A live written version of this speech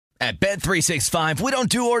At Bet365, we don't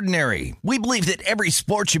do ordinary. We believe that every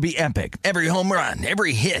sport should be epic. Every home run,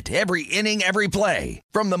 every hit, every inning, every play.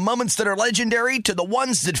 From the moments that are legendary to the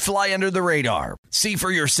ones that fly under the radar. See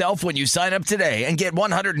for yourself when you sign up today and get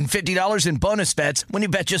 $150 in bonus bets when you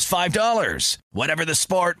bet just $5. Whatever the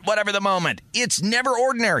sport, whatever the moment, it's never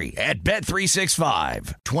ordinary at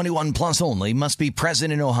Bet365. 21 plus only. Must be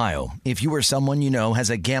present in Ohio. If you or someone you know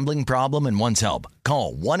has a gambling problem and wants help,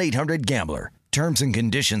 call 1-800-GAMBLER. Terms and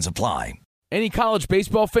conditions apply. Any college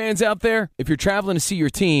baseball fans out there? If you're traveling to see your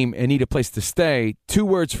team and need a place to stay, 2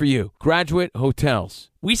 words for you: Graduate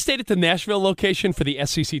Hotels. We stayed at the Nashville location for the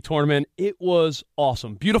SEC tournament. It was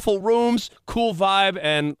awesome. Beautiful rooms, cool vibe,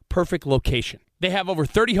 and perfect location. They have over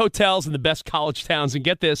 30 hotels in the best college towns, and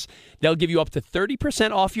get this, they'll give you up to 30%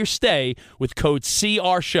 off your stay with code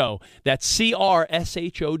CRSHOW. That's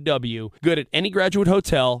CRSHOW. Good at any Graduate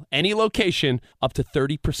Hotel, any location, up to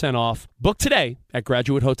 30% off. Book today at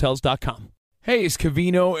graduatehotels.com. Hey, it's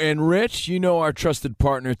Cavino and Rich. You know our trusted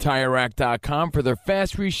partner, TireRack.com, for their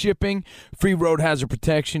fast reshipping, free road hazard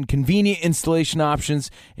protection, convenient installation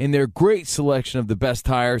options, and their great selection of the best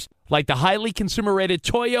tires, like the highly consumer-rated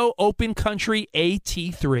Toyo Open Country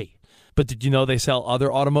AT3. But did you know they sell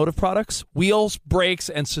other automotive products? Wheels, brakes,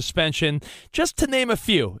 and suspension, just to name a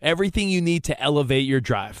few. Everything you need to elevate your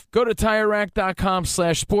drive. Go to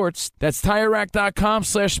TireRack.com/sports. That's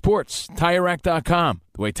TireRack.com/sports. TireRack.com,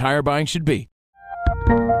 the way tire buying should be.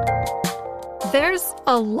 There's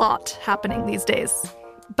a lot happening these days,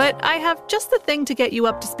 but I have just the thing to get you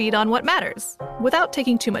up to speed on what matters without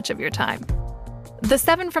taking too much of your time. The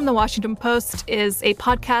 7 from the Washington Post is a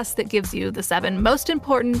podcast that gives you the 7 most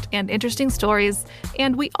important and interesting stories,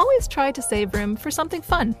 and we always try to save room for something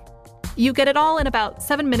fun. You get it all in about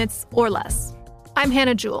 7 minutes or less. I'm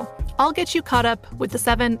Hannah Jewell. I'll get you caught up with the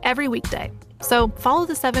 7 every weekday. So follow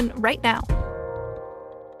the 7 right now.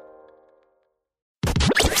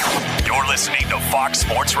 You're listening to Fox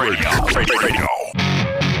Sports Radio.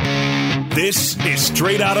 This is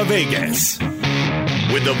Straight Outta Vegas.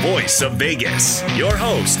 With the voice of Vegas, your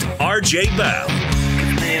host, RJ Bell.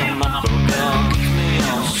 Give me a number, girl. Give me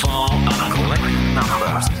your phone. I'm collecting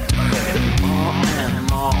numbers. More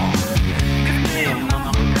and more. Give me a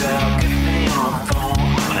number, girl. Give me your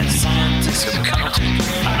phone. I'm a scientist of counting.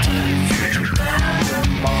 I tell you future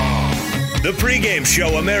more. The pregame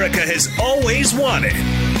show America has always wanted.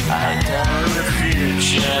 I tell the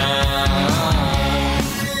future.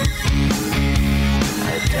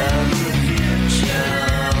 I tell the future.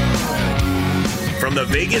 From the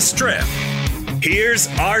Vegas Strip, here's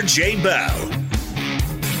RJ Bell.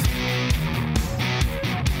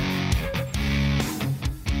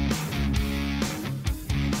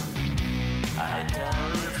 I tell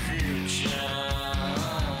the future.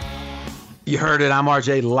 You heard it. I'm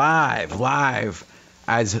RJ live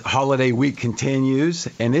as holiday week continues.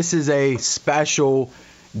 And this is a special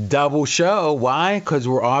double show. Why? Because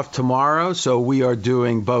we're off tomorrow. So we are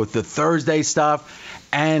doing both the Thursday stuff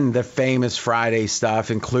and the famous Friday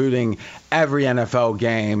stuff, including every NFL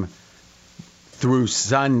game through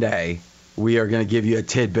Sunday. We are going to give you a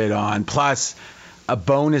tidbit on, plus a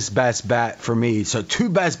bonus best bet for me. So 2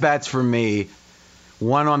 best bets for me,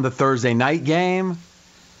 one on the Thursday night game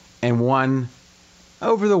and one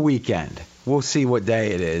over the weekend. We'll see what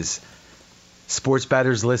day it is. Sports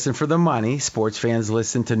bettors listen for the money. Sports fans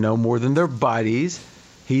listen to no more than their buddies.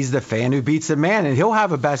 He's the fan who beats the man, and he'll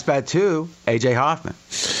have a best bet too, A.J. Hoffman.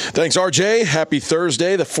 Thanks, RJ. Happy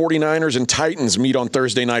Thursday. The 49ers and Titans meet on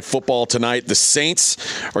Thursday Night Football tonight. The Saints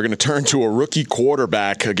are going to turn to a rookie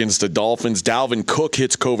quarterback against the Dolphins. Dalvin Cook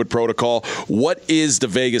hits COVID protocol. What is the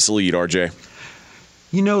Vegas lead, RJ?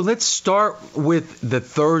 You know, let's start with the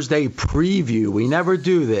Thursday preview. We never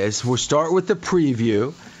do this. We'll start with the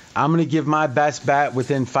preview. I'm going to give my best bet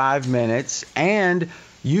within 5 minutes. And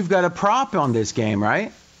you've got a prop on this game,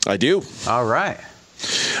 right? I do. All right.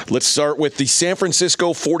 Let's start with the San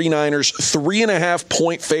Francisco 49ers,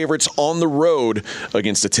 3.5-point favorites on the road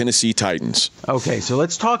against the Tennessee Titans. Okay, so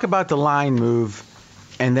let's talk about the line move.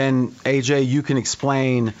 And then, AJ, you can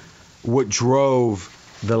explain what drove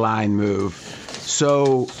the line move.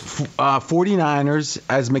 So 49ers,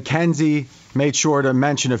 as Mackenzie made sure to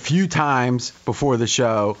mention a few times before the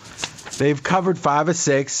show, they've covered 5 of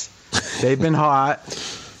 6. They've been hot.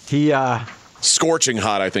 Scorching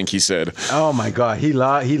hot, I think he said. Oh, my God. He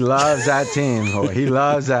loves that team. Boy. He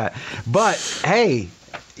loves that. But, hey,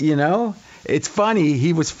 you know, it's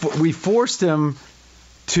funny. We forced him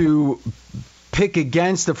to pick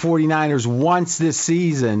against the 49ers once this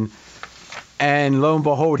season, And lo and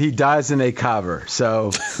behold, he does, and they cover.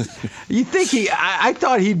 So you think I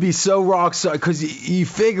thought he'd be so rock solid, because you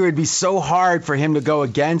figure it'd be so hard for him to go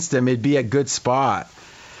against him. It'd be a good spot.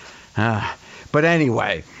 But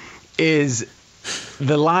anyway, the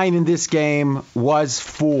line in this game was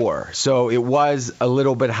 4. So it was a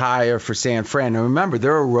little bit higher for San Fran. And remember,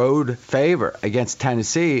 they're a road favor against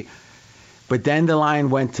Tennessee. But then the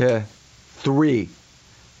line went to 3.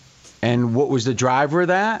 And what was the driver of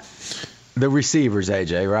that? The receivers,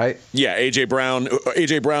 AJ, right? Yeah, A.J.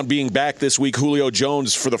 Brown being back this week. Julio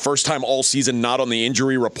Jones, for the first time all season, not on the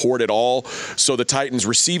injury report at all. So the Titans'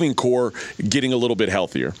 receiving core getting a little bit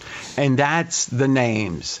healthier. And that's the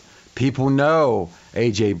names. People know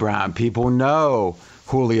A.J. Brown. People know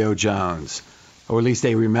Julio Jones. Or at least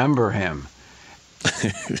they remember him.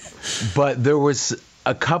 But there was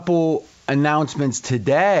a couple announcements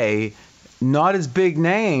today, not as big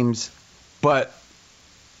names, but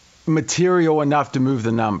material enough to move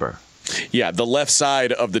the number. Yeah, the left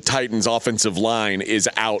side of the Titans' offensive line is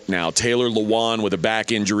out now. Taylor Lewan with a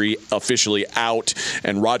back injury officially out,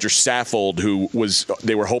 and Roger Saffold, who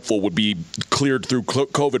they were hopeful would be cleared through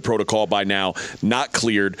COVID protocol by now, not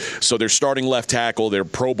cleared. So their starting left tackle, their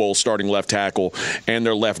Pro Bowl starting left tackle, and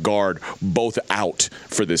their left guard both out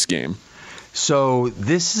for this game. So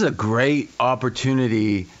this is a great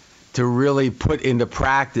opportunity to really put into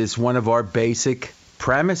practice one of our basic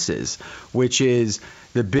premises, which is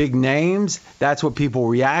the big names. That's what people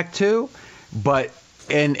react to, but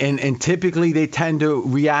and typically they tend to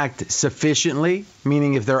react sufficiently,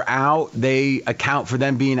 meaning if they're out, they account for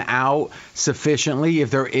them being out sufficiently. If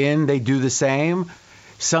they're in, they do the same.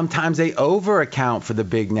 Sometimes they over account for the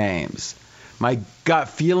big names. My gut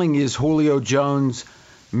feeling is Julio Jones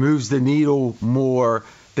moves the needle more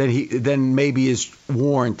than maybe is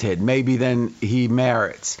warranted, maybe than he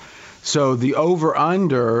merits. So the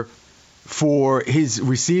over-under for his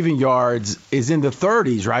receiving yards is in the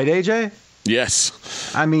 30s, right, AJ?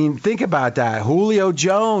 Yes. I mean, think about that. Julio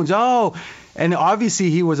Jones, and obviously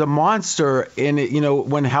he was a monster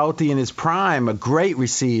when healthy in his prime, a great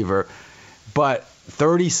receiver. But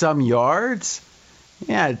 30-some yards?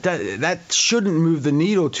 Yeah, that shouldn't move the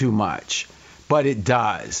needle too much, but it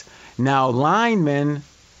does. Now, linemen,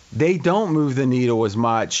 they don't move the needle as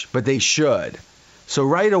much, but they should. So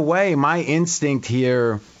right away, my instinct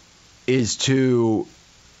here is to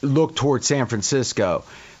look towards San Francisco.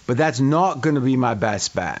 But that's not going to be my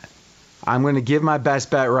best bet. I'm going to give my best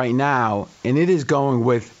bet right now, and it is going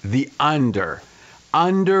with the under.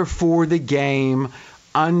 Under for the game,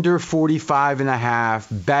 under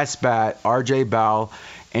 45.5, best bet, RJ Bell.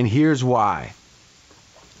 And here's why.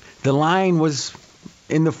 The line was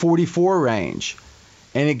in the 44 range,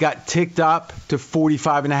 and it got ticked up to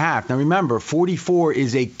 45.5. Now remember, 44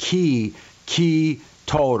 is a key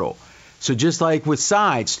total. So just like with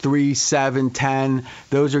sides, 3, 7, 10,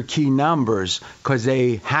 those are key numbers because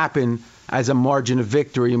they happen as a margin of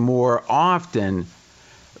victory more often.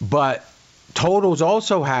 But totals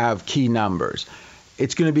also have key numbers.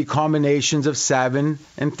 It's going to be combinations of 7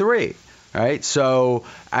 and 3. Right? So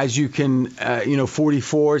as you can,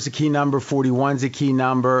 44 is a key number, 41 is a key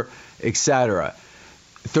number, etc.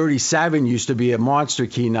 37 used to be a monster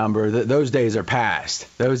key number. Those days are past.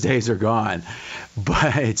 Those days are gone.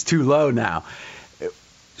 But it's too low now.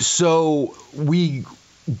 So we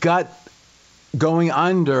got going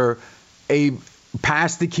under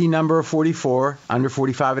past the key number of 44, under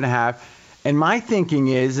 45.5. And my thinking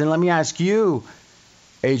is, and let me ask you,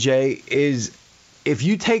 AJ, is if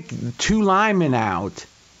you take 2 linemen out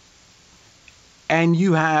and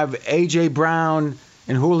you have A.J. Brown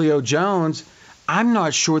and Julio Jones, I'm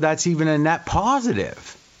not sure that's even a net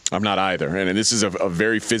positive. I'm not either. And this is a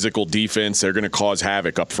very physical defense. They're going to cause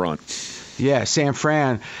havoc up front. Yeah, San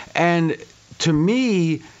Fran. And to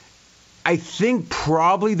me, I think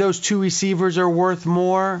probably those 2 receivers are worth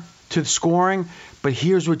more to scoring. But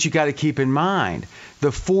here's what you got to keep in mind.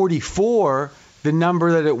 The 44, the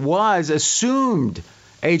number that it was, assumed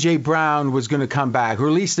A.J. Brown was going to come back, or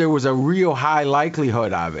at least there was a real high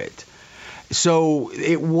likelihood of it. So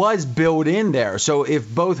it was built in there. So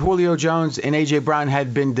if both Julio Jones and A.J. Brown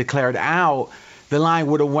had been declared out, the line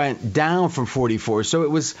would have went down from 44. So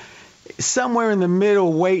it was somewhere in the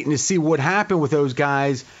middle waiting to see what happened with those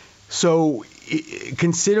guys. So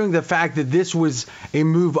considering the fact that this was a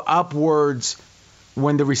move upwards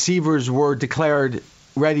when the receivers were declared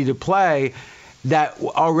ready to play, that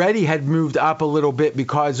already had moved up a little bit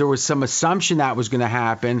because there was some assumption that was going to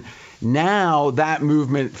happen. Now that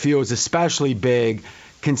movement feels especially big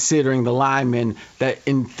considering the linemen that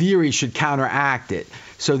in theory should counteract it.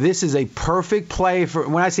 So this is a perfect play for,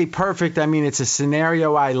 when I say perfect, I mean it's a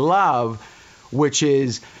scenario I love which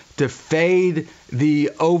is to fade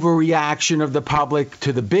the overreaction of the public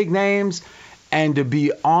to the big names and to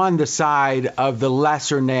be on the side of the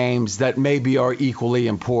lesser names that maybe are equally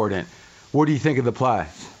important. What do you think of the play?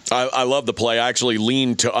 I love the play. I actually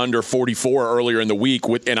leaned to under 44 earlier in the week,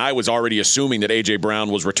 and I was already assuming that A.J. Brown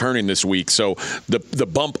was returning this week. So the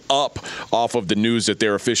bump up off of the news that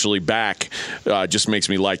they're officially back just makes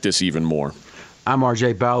me like this even more. I'm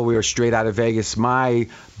RJ Bell. We are straight out of Vegas. My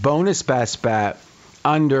bonus best bet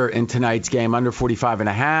under in tonight's game, under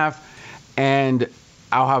 45.5. And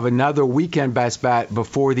I'll have another weekend best bet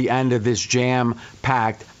before the end of this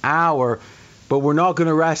jam-packed hour. But we're not going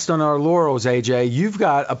to rest on our laurels, AJ. You've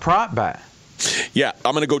got a prop bet. Yeah,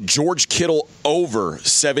 I'm going to go George Kittle over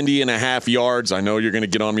 70.5 yards. I know you're going to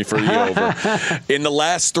get on me for the over. In the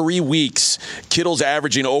last 3 weeks, Kittle's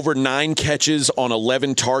averaging over 9 catches on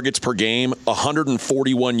 11 targets per game,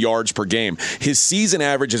 141 yards per game. His season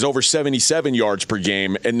average is over 77 yards per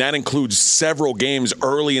game, and that includes several games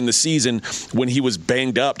early in the season when he was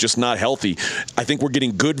banged up, just not healthy. I think we're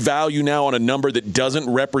getting good value now on a number that doesn't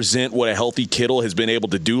represent what a healthy Kittle has been able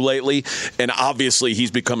to do lately, and obviously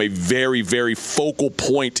he's become a very, very focal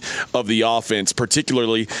point of the offense,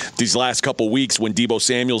 particularly these last couple weeks when Deebo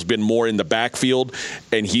Samuel's been more in the backfield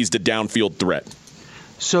and he's the downfield threat.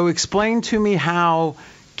 So explain to me how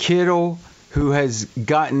Kittle, who has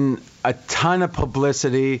gotten a ton of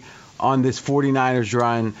publicity on this 49ers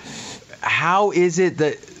run, how is it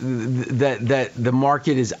that the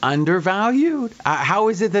market is undervalued? How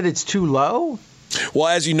is it that it's too low? Well,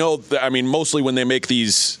 as you know, I mean, mostly when they make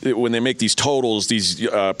these totals, these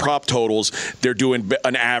prop totals, they're doing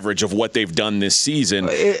an average of what they've done this season.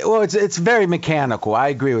 It's very mechanical. I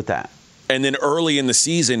agree with that. And then early in the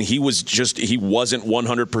season, he wasn't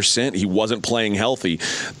 100%. He wasn't playing healthy.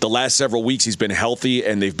 The last several weeks, he's been healthy,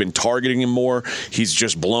 and they've been targeting him more. He's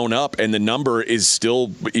just blown up, and the number is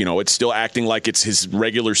still, it's still acting like it's his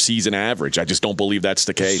regular season average. I just don't believe that's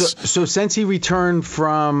the case. So since he returned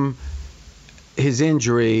from his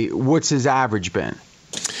injury, what's his average been?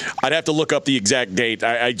 I'd have to look up the exact date.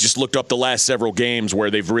 I just looked up the last several games where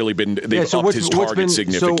they've upped his target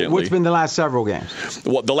significantly. So what's been the last several games?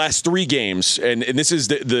 Well, the last 3 games, and this is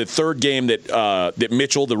the third game that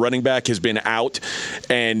Mitchell, the running back, has been out,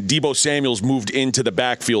 and Deebo Samuel's moved into the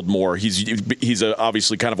backfield more. He's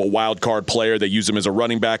obviously kind of a wild card player. They use him as a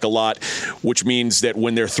running back a lot, which means that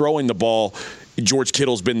when they're throwing the ball, George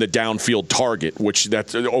Kittle's been the downfield target, which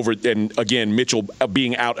that's over. And again, Mitchell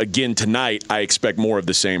being out again tonight, I expect more of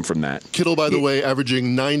the same from that. Kittle, by the way,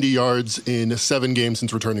 averaging 90 yards in 7 games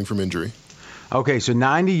since returning from injury. Okay, so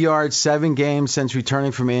 90 yards, 7 games since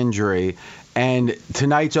returning from injury. And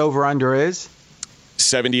tonight's over-under is?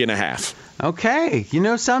 70.5. Okay, you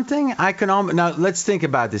know something? Now, let's think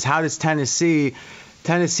about this. How does Tennessee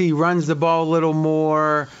runs the ball a little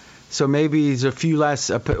more, so maybe there's a few less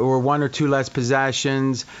or 1 or 2 less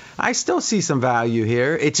possessions. I still see some value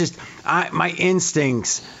here. It's just my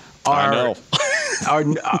instincts are. I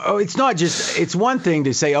know. It's not just. It's one thing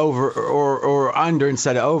to say over or under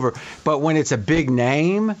instead of over, but when it's a big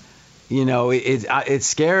name, it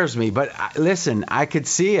scares me. But listen, I could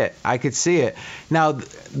see it. Now,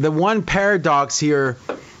 the one paradox here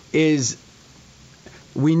is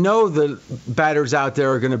we know the bettors out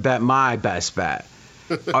there are going to bet my best bet.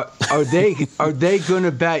 Are they going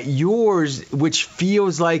to bet yours, which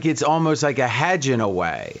feels like it's almost like a hedge in a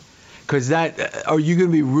way? Because are you going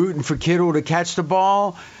to be rooting for Kittle to catch the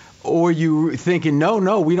ball, or are you thinking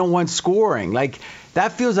no, we don't want scoring? Like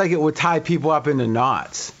that feels like it would tie people up into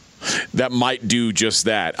knots. That might do just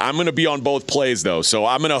that. I'm going to be on both plays though, so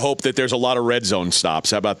I'm going to hope that there's a lot of red zone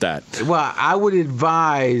stops. How about that? Well, I would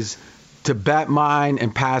advise to bet mine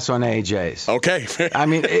and pass on AJ's. Okay. I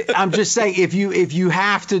mean, I'm just saying, if you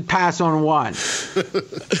have to pass on one,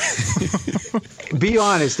 be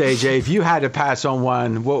honest, AJ. If you had to pass on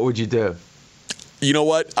one, what would you do? You know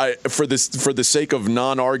what? For the sake of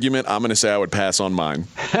non-argument, I'm going to say I would pass on mine.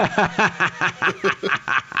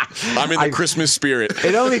 I'm in the Christmas spirit.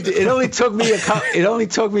 It only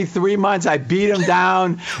took me 3 months. I beat him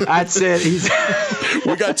down. That's it.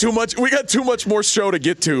 We got too much more show to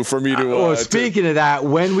get to for me to. Well, speaking of that,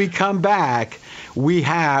 when we come back, we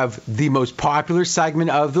have the most popular segment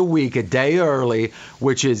of the week, a day early,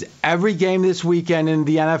 which is every game this weekend in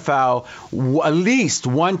the NFL, at least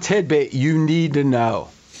one tidbit you need to know.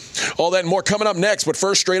 All that and more coming up next, but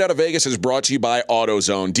first, Straight Out of Vegas is brought to you by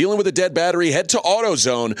AutoZone. Dealing with a dead battery? Head to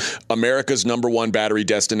AutoZone, America's #1 battery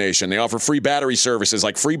destination. They offer free battery services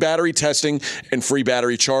like free battery testing and free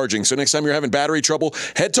battery charging. So next time you're having battery trouble,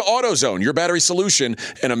 head to AutoZone, your battery solution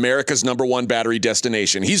and America's #1 battery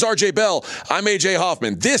destination. He's RJ Bell. I'm AJ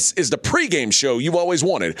Hoffman. This is the pregame show you've always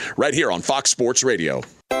wanted right here on Fox Sports Radio.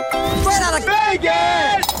 Straight Out of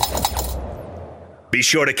Vegas! Be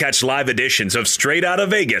sure to catch live editions of Straight Out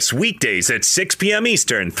of Vegas weekdays at 6 p.m.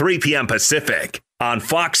 Eastern, 3 p.m. Pacific on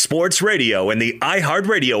Fox Sports Radio and the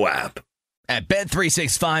iHeartRadio app. At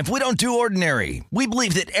Bet365, we don't do ordinary. We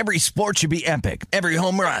believe that every sport should be epic. Every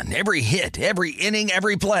home run, every hit, every inning,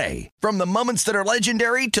 every play. From the moments that are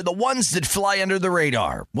legendary to the ones that fly under the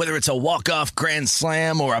radar. Whether it's a walk-off grand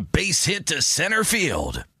slam or a base hit to center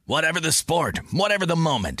field. Whatever the sport, whatever the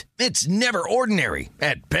moment, it's never ordinary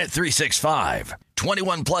at Bet365.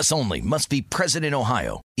 21 plus only. Must be present in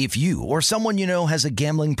Ohio. If you or someone you know has a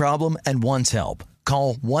gambling problem and wants help,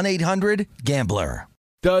 call 1-800-GAMBLER.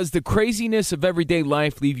 Does the craziness of everyday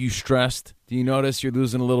life leave you stressed? Do you notice you're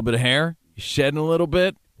losing a little bit of hair? You're shedding a little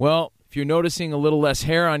bit? Well, if you're noticing a little less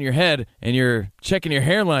hair on your head and you're checking your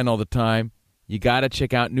hairline all the time, you got to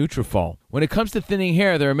check out Nutrafol. When it comes to thinning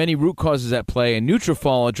hair, there are many root causes at play, and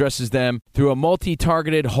Nutrafol addresses them through a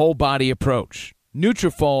multi-targeted whole-body approach.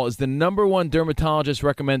 Nutrafol is the #1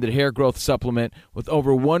 dermatologist-recommended hair growth supplement, with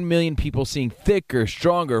over 1 million people seeing thicker,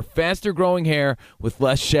 stronger, faster-growing hair with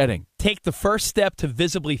less shedding. Take the first step to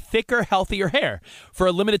visibly thicker, healthier hair. For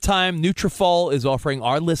a limited time, Nutrafol is offering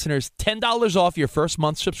our listeners $10 off your first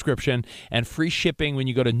month subscription and free shipping when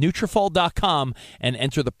you go to Nutrafol.com and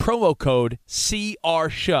enter the promo code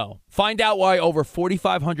CRSHOW. Find out why over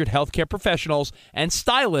 4,500 healthcare professionals and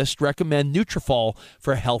stylists recommend Nutrafol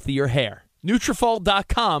for healthier hair.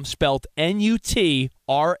 Nutrafol.com, spelled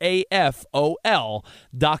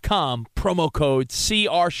Nutrafol.com, promo code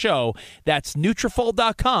CRSHOW. That's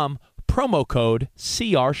Nutrafol.com, promo code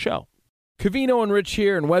CRSHOW. Covino and Rich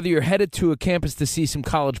here, and whether you're headed to a campus to see some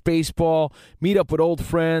college baseball, meet up with old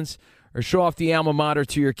friends, or show off the alma mater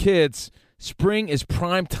to your kids, spring is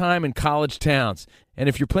prime time in college towns. And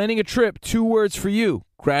if you're planning a trip, 2 words for you: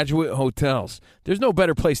 Graduate Hotels. There's no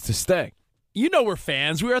better place to stay. You know we're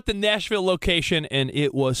fans. We were at the Nashville location, and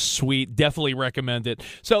it was sweet. Definitely recommend it.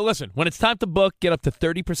 So listen, when it's time to book, get up to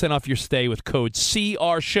 30% off your stay with code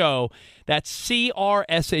CRSHOW. That's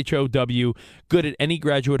CRSHOW. Good at any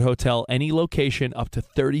Graduate Hotel, any location, up to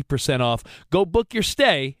 30% off. Go book your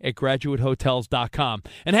stay at graduatehotels.com.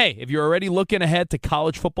 And hey, if you're already looking ahead to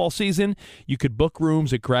college football season, you could book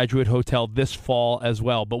rooms at Graduate Hotel this fall as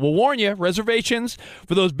well. But we'll warn you, reservations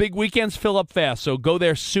for those big weekends fill up fast, so go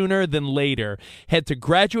there sooner than later. Head to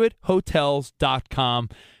graduatehotels.com.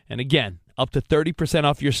 And again, up to 30%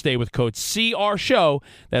 off your stay with code CRSHOW.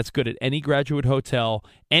 That's good at any Graduate Hotel,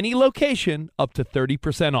 any location, up to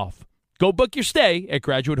 30% off. Go book your stay at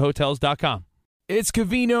graduatehotels.com. It's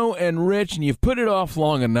Covino and Rich, and you've put it off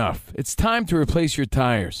long enough. It's time to replace your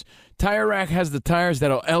tires. Tire Rack has the tires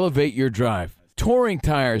that'll elevate your drive. Touring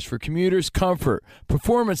tires for commuters' comfort,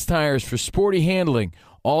 performance tires for sporty handling,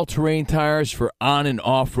 all-terrain tires for on- and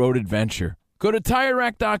off-road adventure. Go to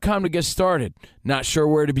TireRack.com to get started. Not sure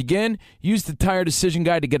where to begin? Use the Tire Decision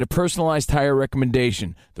Guide to get a personalized tire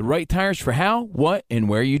recommendation. The right tires for how, what, and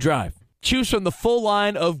where you drive. Choose from the full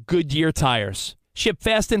line of Goodyear tires. Ship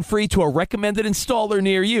fast and free to a recommended installer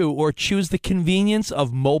near you, or choose the convenience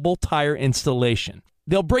of mobile tire installation.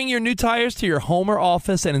 They'll bring your new tires to your home or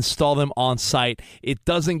office and install them on site. It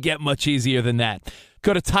doesn't get much easier than that.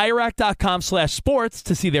 Go to TireRack.com/sports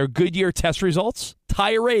to see their Goodyear test results,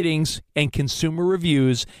 tire ratings, and consumer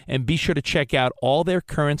reviews, and be sure to check out all their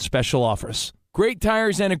current special offers. Great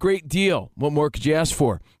tires and a great deal. What more could you ask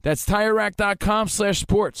for? That's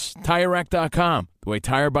TireRack.com/sports. TireRack.com, the way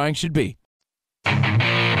tire buying should be.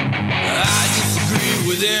 I disagree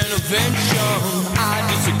with intervention. I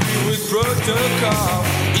disagree with protocol.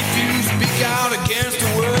 If you speak out against the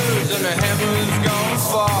words, then the hammer's gonna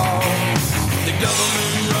fall. The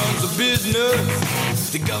government runs the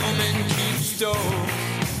business. The government keeps stove.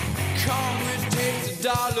 Congress takes the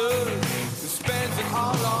dollars and spends it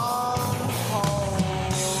all on home.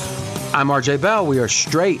 I'm RJ Bell. We are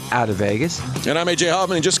straight out of Vegas. And I'm AJ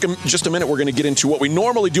Hoffman. In just a minute, we're going to get into what we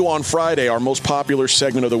normally do on Friday, our most popular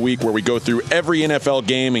segment of the week, where we go through every NFL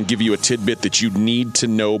game and give you a tidbit that you need to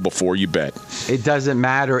know before you bet. It doesn't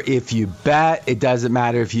matter if you bet. It doesn't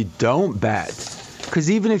matter if you don't bet.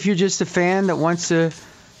 Because even if you're just a fan that wants to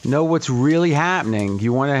know what's really happening,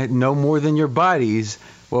 you want to know more than your buddies,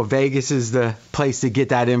 well, Vegas is the place to get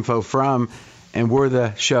that info from, and we're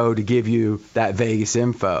the show to give you that Vegas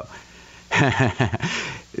info.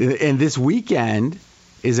 And this weekend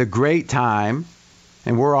is a great time,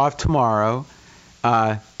 and we're off tomorrow.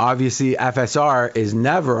 Obviously, FSR is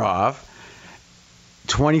never off.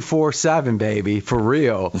 24/7, baby, for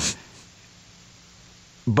real.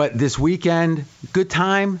 But this weekend, good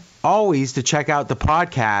time always to check out the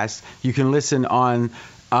podcast. You can listen on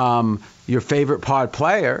your favorite pod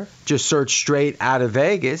player. Just search Straight Out of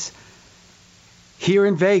Vegas. Here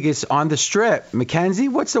in Vegas on the Strip. Mackenzie,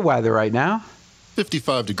 what's the weather right now?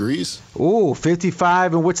 55 degrees. Ooh,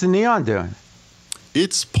 55. And what's the neon doing?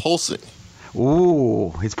 It's pulsing.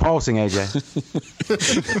 Ooh, it's pulsing, AJ.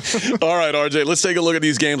 All right, RJ, let's take a look at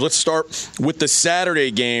these games. Let's start with the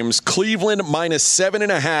Saturday games. Cleveland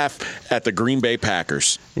 -7.5 at the Green Bay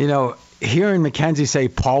Packers. You know, hearing Mackenzie say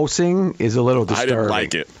pulsing is a little disturbing. I didn't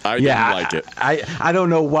like it. I didn't like it. I don't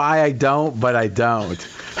know why I don't, but I don't.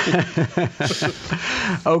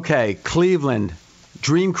 Okay, Cleveland,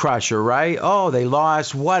 dream crusher, right? Oh, they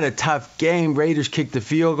lost. What a tough game. Raiders kicked the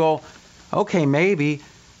field goal. Okay, maybe.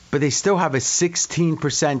 But they still have a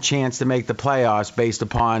 16% chance to make the playoffs based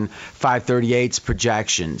upon 538's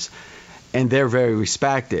projections. And they're very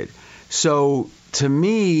respected. So to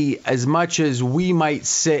me, as much as we might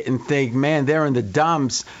sit and think, man, they're in the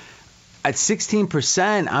dumps, at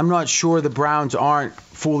 16%, I'm not sure the Browns aren't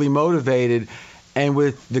fully motivated. And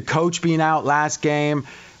with the coach being out last game,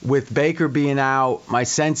 with Baker being out, my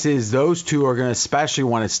sense is those two are going to especially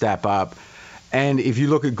want to step up. And if you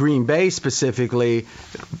look at Green Bay specifically,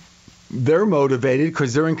 they're motivated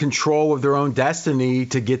because they're in control of their own destiny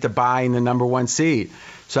to get the bye in the number 1 seed.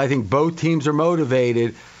 So I think both teams are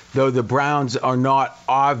motivated, though the Browns are not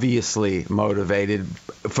obviously motivated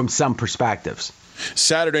from some perspectives.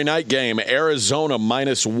 Saturday night game, Arizona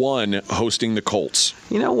 -1 hosting the Colts.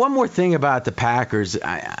 You know, one more thing about the Packers.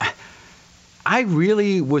 I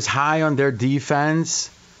really was high on their defense.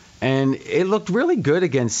 And it looked really good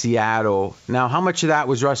against Seattle. Now, how much of that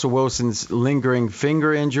was Russell Wilson's lingering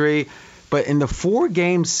finger injury? But in the 4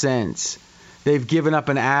 games since, they've given up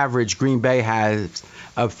an average, Green Bay has,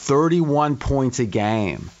 of 31 points a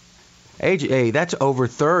game. AJ, that's over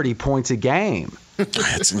 30 points a game.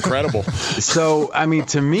 That's incredible. So, I mean,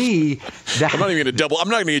 to me, that, I'm not even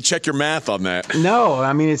going to check your math on that. No,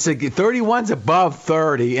 I mean, it's 31's above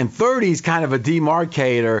 30, and 30 is kind of a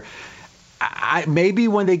demarcator. Maybe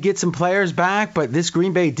when they get some players back, but this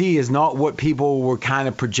Green Bay D is not what people were kind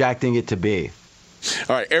of projecting it to be.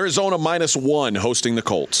 All right, Arizona -1 hosting the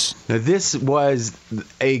Colts. Now, this was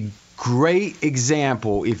a great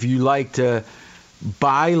example if you like to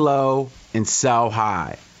buy low and sell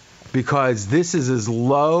high, because this is as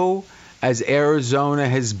low as Arizona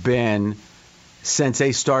has been since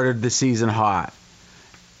they started the season hot.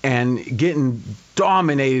 And getting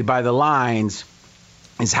dominated by the lines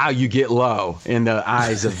is how you get low in the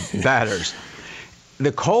eyes of bettors.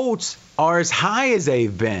 The Colts are as high as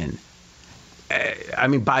they've been. I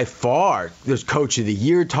mean, by far. There's Coach of the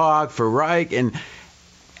Year talk for Reich. And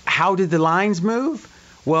how did the lines move?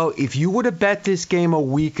 Well, if you would have bet this game a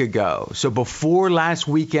week ago, so before last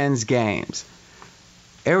weekend's games,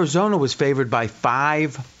 Arizona was favored by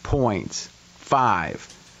 5 points. 5.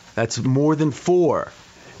 That's more than 4.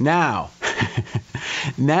 Now,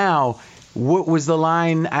 what was the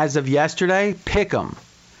line as of yesterday? Pick 'em.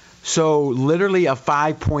 So literally a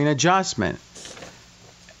 5-point adjustment.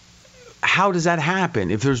 How does that happen?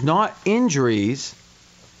 If there's not injuries,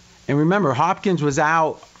 and remember, Hopkins was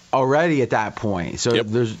out already at that point, so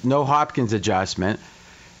there's no Hopkins adjustment.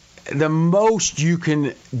 The most you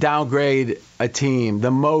can downgrade a team,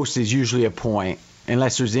 the most is usually a point,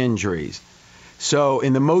 unless there's injuries. So,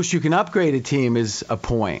 and the most you can upgrade a team is a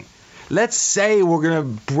point. Let's say we're going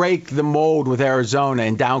to break the mold with Arizona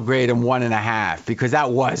and downgrade them 1.5 because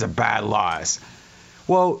that was a bad loss.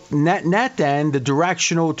 Well, net then, the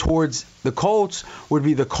directional towards the Colts would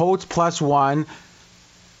be the Colts +1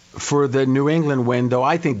 for the New England win, though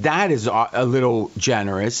I think that is a little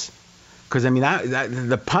generous because, I mean,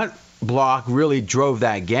 the punt block really drove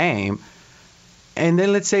that game. And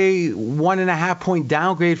then let's say 1.5-point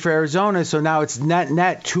downgrade for Arizona, so now it's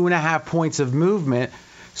net 2.5 points of movement.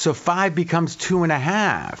 So 5 becomes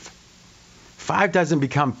 2.5. 5 doesn't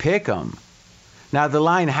become pick 'em. Now the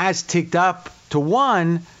line has ticked up to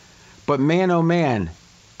 1, but man, oh man,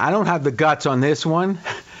 I don't have the guts on this one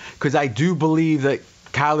because I do believe that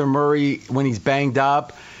Kyler Murray, when he's banged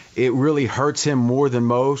up, it really hurts him more than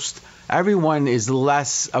most. Everyone is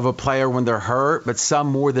less of a player when they're hurt, but some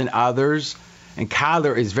more than others. And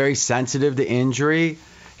Kyler is very sensitive to injury.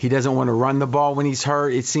 He doesn't want to run the ball when he's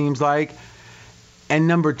hurt, it seems like. And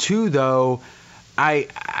number 2, though, I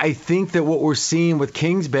think that what we're seeing with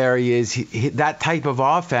Kingsbury is that type of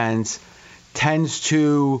offense tends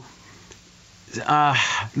to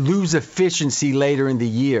lose efficiency later in the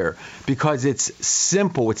year because it's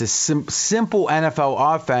simple. It's a simple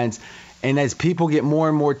NFL offense, and as people get more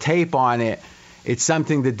and more tape on it, it's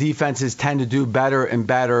something the defenses tend to do better and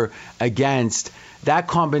better against. That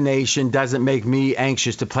combination doesn't make me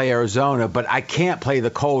anxious to play Arizona, but I can't play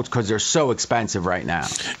the Colts because they're so expensive right now.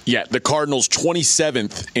 Yeah, the Cardinals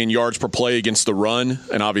 27th in yards per play against the run,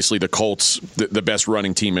 and obviously the Colts, the best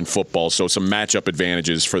running team in football, so some matchup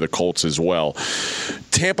advantages for the Colts as well.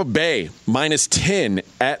 Tampa Bay -10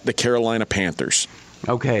 at the Carolina Panthers.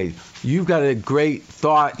 Okay, you've got a great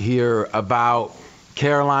thought here about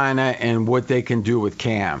Carolina and what they can do with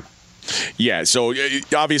Cam. Yeah, so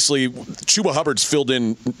obviously Chuba Hubbard's filled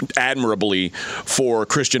in admirably for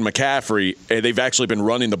Christian McCaffrey. They've actually been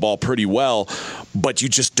running the ball pretty well, but you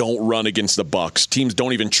just don't run against the Bucs. Teams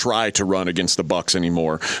don't even try to run against the Bucs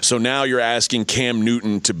anymore. So now you're asking Cam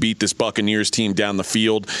Newton to beat this Buccaneers team down the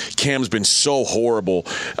field. Cam's been so horrible.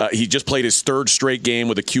 He just played his third straight game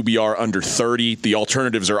with a QBR under 30. The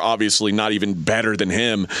alternatives are obviously not even better than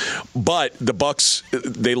him. But the Bucs,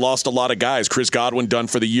 they lost a lot of guys. Chris Godwin done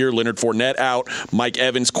for the year. Leonard Fournette out. Mike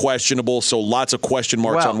Evans questionable. So lots of question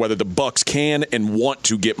marks on whether the Bucs can and want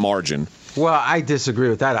to get margin. Well, I disagree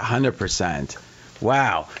with that 100%.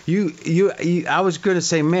 Wow. You I was going to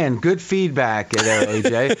say, man, good feedback there,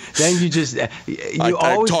 AJ. Then you just I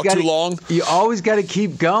talk too long. You always got to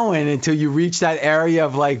keep going until you reach that area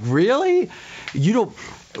of like, really? You don't.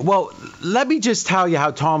 Well, let me just tell you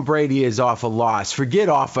how Tom Brady is off a loss. Forget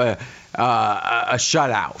off a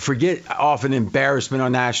shutout. Forget off an embarrassment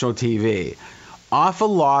on national TV. Off a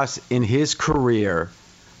loss in his career.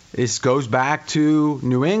 This goes back to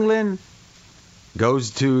New England,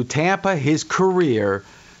 goes to Tampa. His career,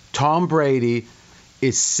 Tom Brady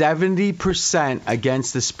is 70%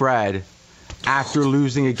 against the spread after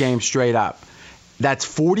losing a game straight up. That's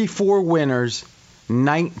 44 winners,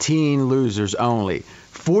 19 losers only.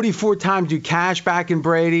 44 times you cash back in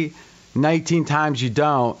Brady, 19 times you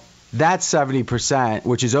don't. That's 70%,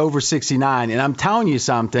 which is over 69. And I'm telling you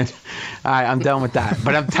something. All right, I'm done with that.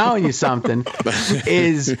 But I'm telling you something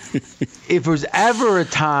is if there's ever a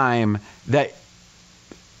time that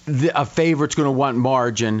a favorite's going to want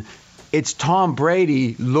margin, it's Tom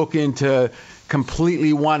Brady looking to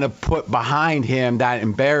completely want to put behind him that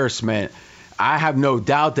embarrassment. I have no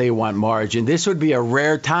doubt they want margin. This would be a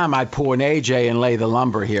rare time I'd pull an AJ and lay the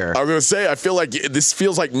lumber here. I was going to say, I feel like this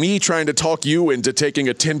feels like me trying to talk you into taking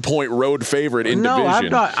a 10-point road favorite in division. No, I'm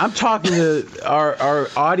not. I'm talking to our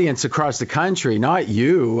audience across the country, not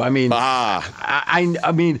you. I mean,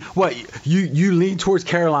 I mean, what, you lean towards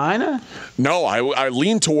Carolina? No, I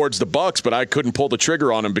lean towards the Bucs, but I couldn't pull the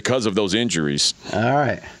trigger on them because of those injuries. All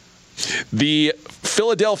right. The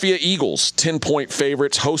Philadelphia Eagles, 10-point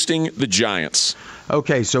favorites, hosting the Giants.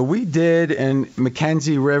 Okay, so we did, and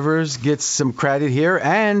Mackenzie Rivers gets some credit here,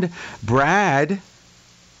 and Brad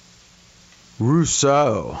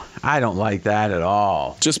Rousseau. I don't like that at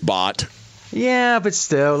all. Just bot. Yeah, but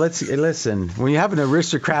still, listen. When you have an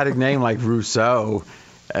aristocratic name like Rousseau,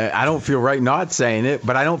 I don't feel right not saying it,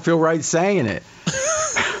 but I don't feel right saying it.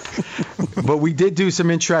 But we did do some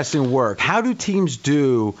interesting work. How do teams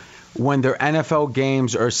do when their NFL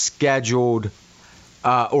games are scheduled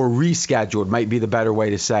or rescheduled, might be the better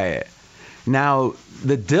way to say it. Now,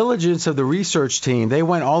 the diligence of the research team, they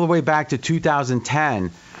went all the way back to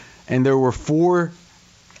 2010, and there were four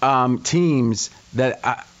teams that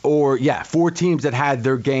had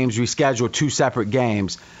their games rescheduled, two separate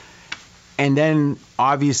games. And then,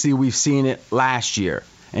 obviously, we've seen it last year.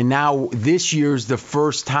 And now this year's the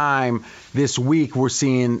first time this week we're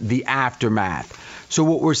seeing the aftermath. So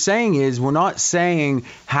what we're saying is we're not saying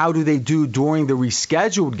how do they do during the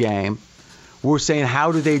rescheduled game. We're saying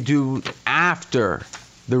how do they do after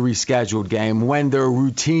the rescheduled game when their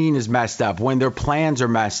routine is messed up, when their plans are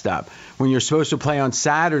messed up. When you're supposed to play on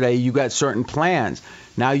Saturday, you got certain plans.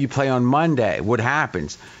 Now you play on Monday. What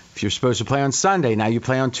happens? If you're supposed to play on Sunday, now you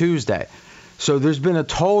play on Tuesday. So there's been a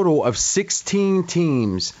total of 16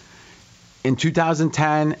 teams in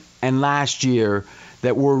 2010 and last year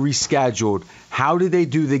that were rescheduled. How did they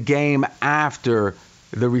do the game after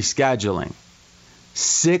the rescheduling?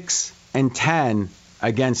 6-10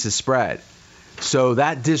 against the spread. So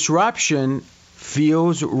that disruption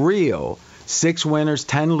feels real. 6 winners,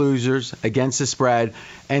 10 losers against the spread.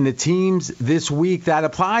 And the teams this week that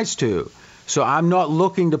applies to. So I'm not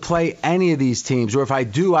looking to play any of these teams. Or if I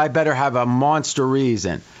do, I better have a monster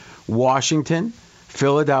reason. Washington,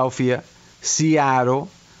 Philadelphia, Seattle,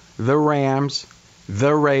 the Rams,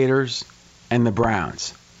 the Raiders, and the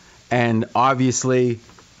Browns. And obviously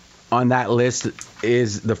on that list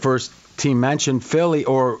is the first team mentioned Philly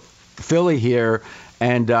here,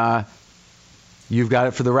 and you've got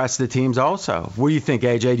it for the rest of the teams also. What do you think,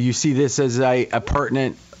 AJ? Do you see this as a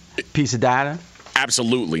pertinent piece of data?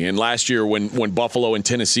 Absolutely. And last year when Buffalo and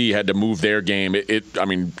Tennessee had to move their game, I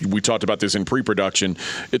mean, we talked about this in pre-production.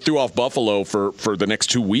 It threw off Buffalo for the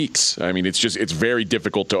next 2 weeks. I mean, it's very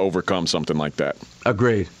difficult to overcome something like that.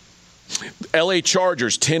 Agreed. LA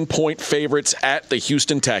Chargers, 10-point favorites at the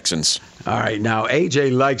Houston Texans. All right. Now,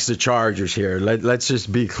 AJ likes the Chargers here. Let's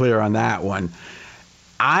just be clear on that one.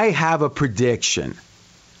 I have a prediction.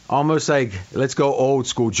 Almost like, let's go old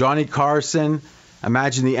school. Johnny Carson.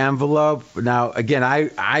 Imagine the envelope. Now, again,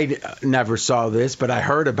 I never saw this, but I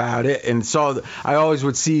heard about it and I always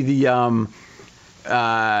would see the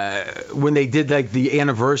when they did like the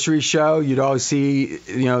anniversary show, you'd always see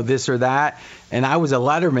this or that. And I was a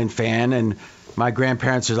Letterman fan, and my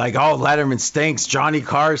grandparents were like, "Oh, Letterman stinks, Johnny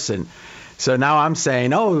Carson." So now I'm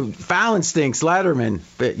saying, "Oh, Fallon stinks, Letterman."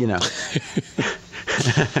 But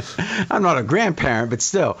I'm not a grandparent, but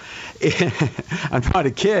still, I'm not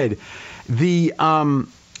a kid. The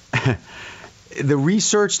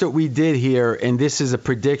research that we did here, and this is a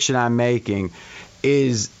prediction I'm making,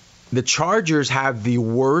 is the Chargers have the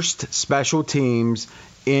worst special teams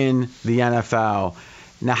in the NFL.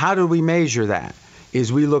 Now, how do we measure that?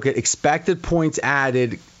 Is we look at expected points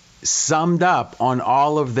added summed up on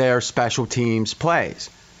all of their special teams plays.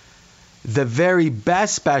 The very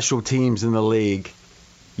best special teams in the league,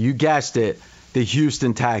 you guessed it, the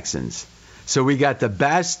Houston Texans. So we got the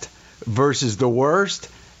best versus the worst,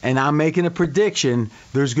 and I'm making a prediction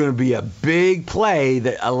there's going to be a big play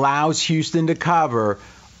that allows Houston to cover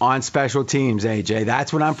on special teams, AJ.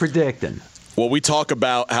 That's what I'm predicting. Well, we talk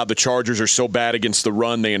about how the Chargers are so bad against the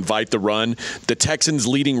run, they invite the run. The Texans'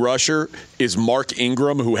 leading rusher is Mark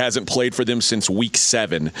Ingram, who hasn't played for them since Week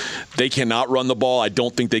 7. They cannot run the ball. I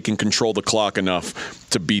don't think they can control the clock enough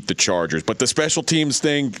to beat the Chargers. But the special teams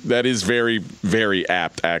thing, that is very, very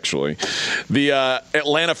apt, actually. The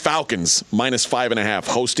Atlanta Falcons, -5.5,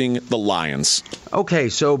 hosting the Lions. Okay,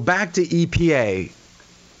 so back to EPA.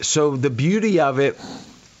 So the beauty of it,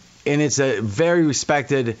 and it's a very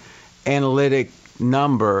respected analytic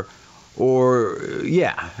number,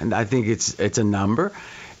 and I think it's a number,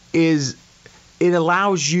 is it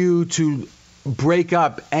allows you to break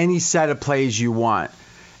up any set of plays you want.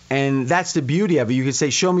 And that's the beauty of it. You can say,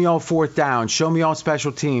 show me all fourth down, show me all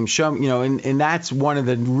special teams, show me, and that's one of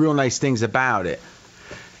the real nice things about it.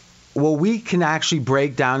 Well, we can actually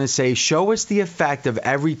break down and say, show us the effect of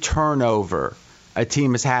every turnover a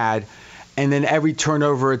team has had, and then every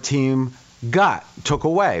turnover a team took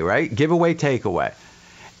away, right? Give away, take away.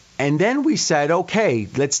 And then we said, okay,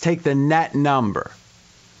 let's take the net number.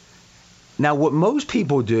 Now, what most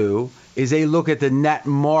people do is they look at the net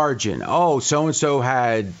margin. Oh, so-and-so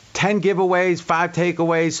had 10 giveaways, 5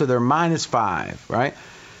 takeaways, so they're -5, right?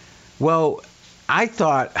 Well, I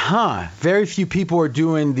thought, very few people are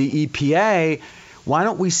doing the EPA. Why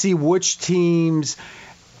don't we see which teams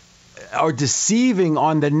are deceiving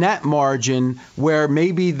on the net margin where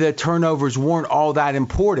maybe the turnovers weren't all that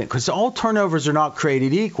important, because all turnovers are not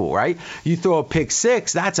created equal, right? You throw a pick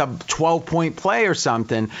six, that's a 12-point play or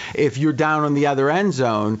something if you're down on the other end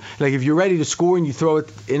zone. Like if you're ready to score and you throw an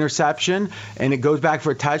interception and it goes back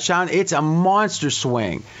for a touchdown, it's a monster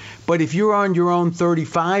swing. But if you're on your own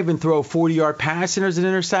 35 and throw a 40-yard pass and there's an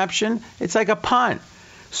interception, it's like a punt.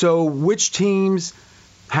 So which teams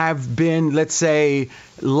have been, let's say,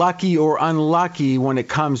 lucky or unlucky when it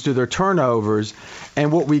comes to their turnovers? And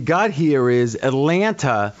what we got here is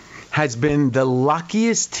Atlanta has been the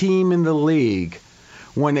luckiest team in the league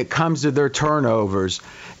when it comes to their turnovers.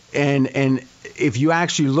 And if you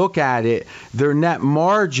actually look at it, their net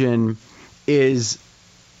margin is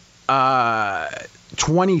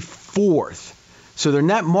 24th. So their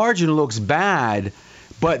net margin looks bad,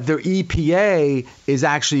 but their EPA is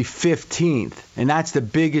actually 15th, and that's the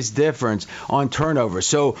biggest difference on turnover.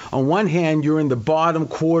 So on one hand, you're in the bottom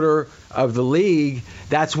quarter of the league.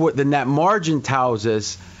 That's what the net margin tells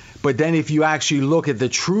us. But then if you actually look at the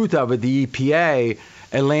truth of it, the EPA,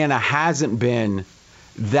 Atlanta hasn't been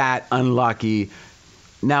that unlucky.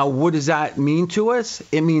 Now, what does that mean to us?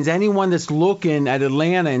 It means anyone that's looking at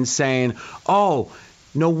Atlanta and saying, oh,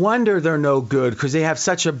 no wonder they're no good because they have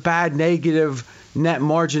such a bad negative net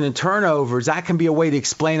margin and turnovers, that can be a way to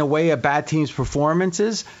explain away a bad team's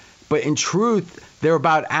performances. But in truth, they're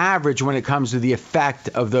about average when it comes to the effect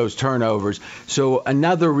of those turnovers. So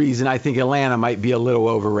another reason I think Atlanta might be a little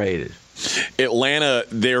overrated. Atlanta,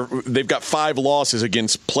 they've got 5 losses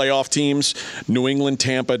against playoff teams: New England,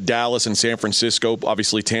 Tampa, Dallas, and San Francisco.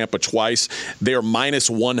 Obviously, Tampa twice. They are minus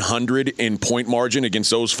 100 in point margin against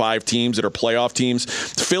those 5 teams that are playoff teams.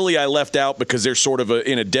 Philly, I left out because they're sort of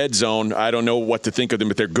in a dead zone. I don't know what to think of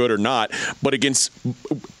them, if they're good or not. But against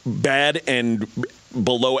bad and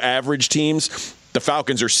below average teams, the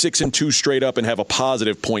Falcons are 6-2 straight up and have a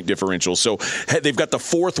positive point differential. So they've got the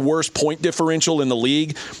 4th worst point differential in the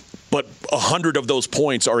league, but 100 of those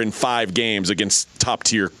points are in 5 games against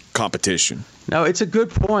top-tier competition. No, it's a good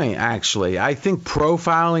point, actually. I think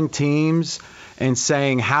profiling teams and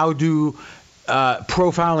saying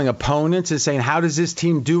profiling opponents and saying, how does this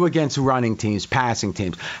team do against running teams, passing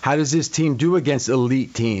teams? How does this team do against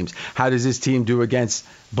elite teams? How does this team do against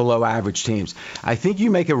below average teams? I think you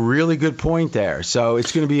make a really good point there. So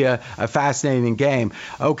it's going to be a fascinating game.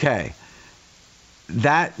 Okay.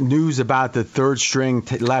 That news about the third string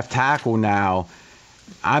left tackle now,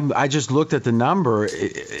 I just looked at the number.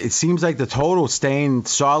 It seems like the total staying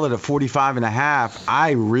solid at 45.5.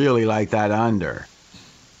 I really like that under.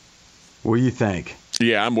 What do you think?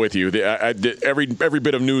 Yeah, I'm with you. Every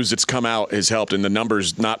bit of news that's come out has helped, and the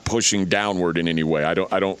number's not pushing downward in any way. I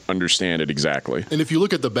don't understand it exactly. And if you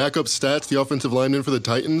look at the backup stats, the offensive linemen for the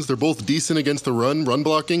Titans, they're both decent against the run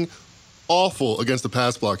blocking, awful against the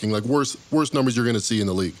pass blocking, like worst numbers you're going to see in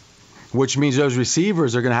the league. Which means those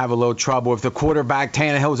receivers are going to have a little trouble if the quarterback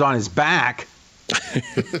Tannehill's on his back.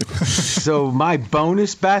 So my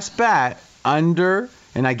bonus best bet, under,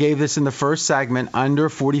 and I gave this in the first segment, under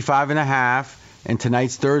 45.5 in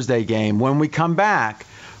tonight's Thursday game. When we come back,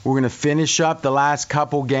 we're going to finish up the last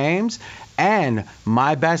couple games and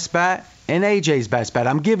my best bet and AJ's best bet.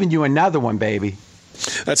 I'm giving you another one, baby.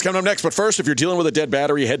 That's coming up next. But first, if you're dealing with a dead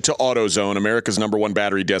battery, head to AutoZone, America's #1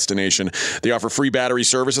 battery destination. They offer free battery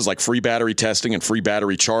services like free battery testing and free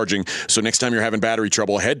battery charging. So next time you're having battery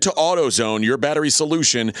trouble, head to AutoZone, your battery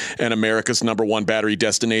solution, and America's #1 battery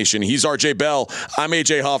destination. He's RJ Bell. I'm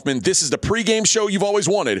AJ Hoffman. This is the pregame show you've always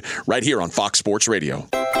wanted right here on Fox Sports Radio.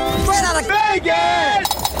 Straight out of Vegas!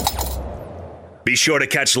 Be sure to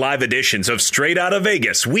catch live editions of Straight Out of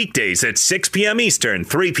Vegas weekdays at 6 p.m. Eastern,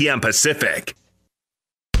 3 p.m. Pacific.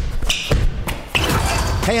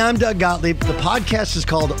 Hey, I'm Doug Gottlieb. The podcast is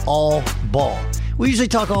called All Ball. We usually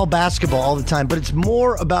talk all basketball all the time, but it's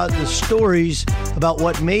more about the stories about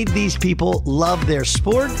what made these people love their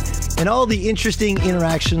sport and all the interesting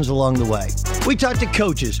interactions along the way. We talk to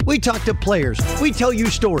coaches. We talk to players. We tell you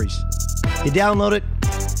stories. You download it.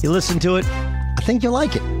 You listen to it. I think you'll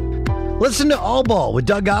like it. Listen to All Ball with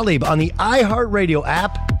Doug Gottlieb on the iHeartRadio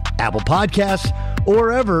app, Apple Podcasts, or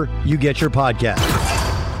wherever you get your podcasts.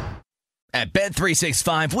 At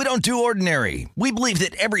Bet365, we don't do ordinary. We believe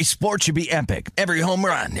that every sport should be epic. Every home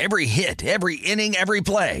run, every hit, every inning, every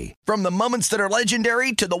play. From the moments that are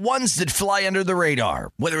legendary to the ones that fly under the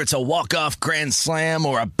radar. Whether it's a walk-off grand slam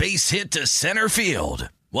or a base hit to center field.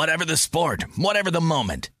 Whatever the sport, whatever the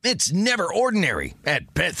moment. It's never ordinary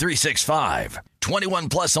at Bet365. 21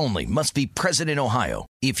 plus only. Must be present in Ohio.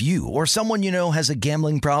 If you or someone you know has a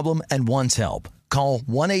gambling problem and wants help, call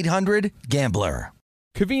 1-800-GAMBLER.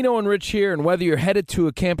 Covino and Rich here, and whether you're headed to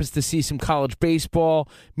a campus to see some college baseball,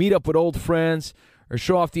 meet up with old friends, or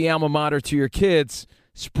show off the alma mater to your kids,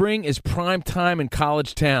 spring is prime time in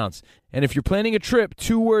college towns. And if you're planning a trip,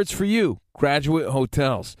 2 words for you: Graduate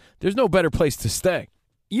Hotels. There's no better place to stay.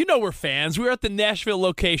 You know we're fans. We were at the Nashville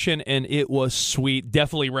location, and it was sweet.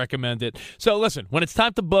 Definitely recommend it. So listen, when it's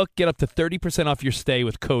time to book, get up to 30% off your stay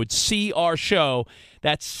with code CRSHOW.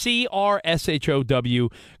 That's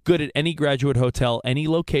CRSHOW. Good at any Graduate Hotel, any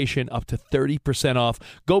location, up to 30% off.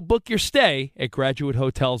 Go book your stay at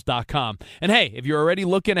graduatehotels.com. And hey, if you're already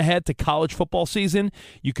looking ahead to college football season,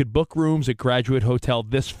 you could book rooms at Graduate Hotel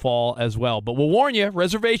this fall as well. But we'll warn you,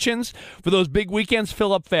 reservations for those big weekends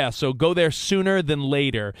fill up fast, so go there sooner than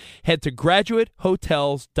later. Head to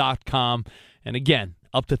graduatehotels.com. And again,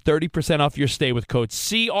 up to 30% off your stay with code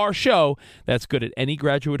CRSHOW. That's good at any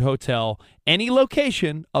Graduate Hotel, any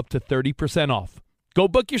location, up to 30% off. Go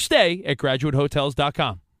book your stay at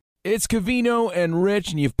graduatehotels.com. It's Covino and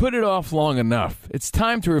Rich, and you've put it off long enough. It's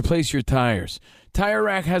time to replace your tires. Tire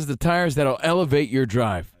Rack has the tires that'll elevate your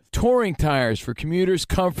drive. Touring tires for commuters'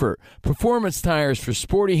 comfort, performance tires for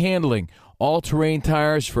sporty handling, all-terrain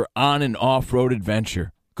tires for on- and off-road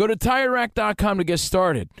adventure. Go to TireRack.com to get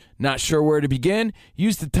started. Not sure where to begin?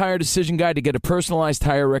 Use the Tire Decision Guide to get a personalized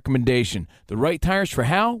tire recommendation. The right tires for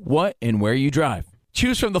how, what, and where you drive.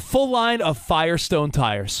 Choose from the full line of Firestone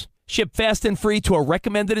tires. Ship fast and free to a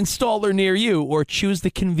recommended installer near you, or choose the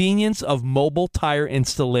convenience of mobile tire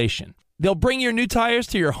installation. They'll bring your new tires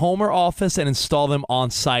to your home or office and install them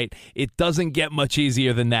on site. It doesn't get much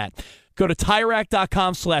easier than that. Go to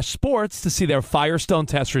TireRack.com/sports to see their Firestone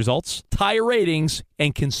test results, tire ratings,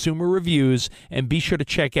 and consumer reviews, and be sure to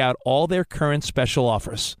check out all their current special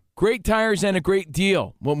offers. Great tires and a great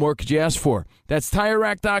deal. What more could you ask for? That's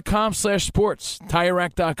TireRack.com/sports.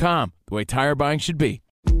 TireRack.com, the way tire buying should be.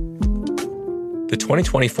 The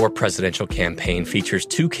 2024 presidential campaign features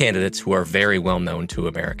two candidates who are very well known to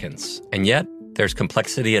Americans. And yet, there's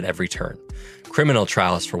complexity at every turn. Criminal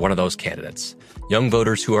trials for one of those candidates. Young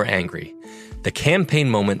voters who are angry. The Campaign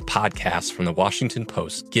Moment podcast from the Washington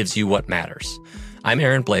Post gives you what matters. I'm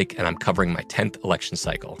Aaron Blake, and I'm covering my 10th election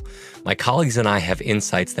cycle. My colleagues and I have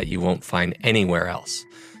insights that you won't find anywhere else.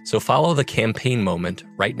 So follow The Campaign Moment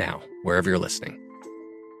right now, wherever you're listening.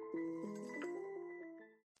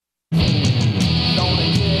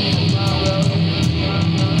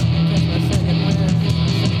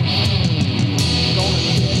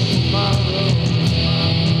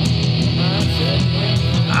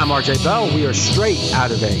 I'm RJ Bell. We are straight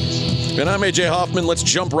out of Vegas. And I'm AJ Hoffman. Let's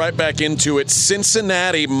jump right back into it.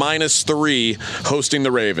 Cincinnati -3 hosting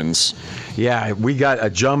the Ravens. Yeah, we got a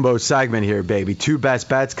jumbo segment here, baby. 2 best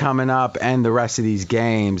bets coming up and the rest of these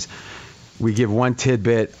games. We give one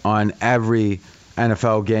tidbit on every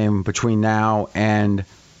NFL game between now and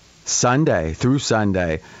Sunday, through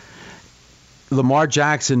Sunday. Lamar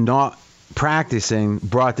Jackson not practicing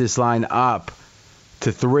brought this line up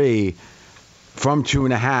to 3 from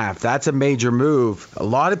 2.5. That's a major move. A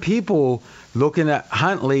lot of people looking at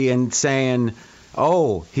Huntley and saying,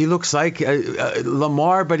 oh, he looks like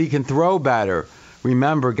Lamar, but he can throw better.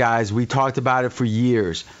 Remember, guys, we talked about it for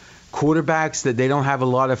years. Quarterbacks that they don't have a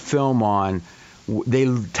lot of film on, they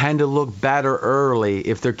tend to look better early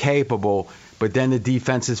if they're capable, but then the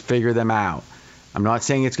defenses figure them out. I'm not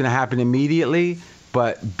saying it's going to happen immediately,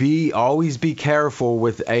 but always be careful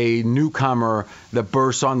with a newcomer that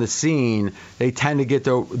bursts on the scene. They tend to get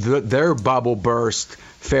their bubble burst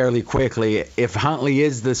fairly quickly. If Huntley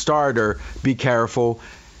is the starter, be careful.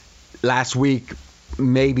 Last week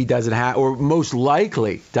maybe doesn't happen, or most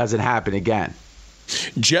likely doesn't happen again.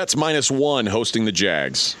 Jets -1 hosting the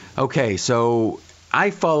Jags. Okay, so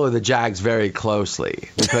I follow the Jags very closely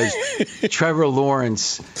because Trevor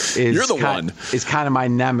Lawrence is kind of my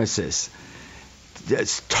nemesis.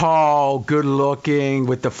 It's tall, good looking,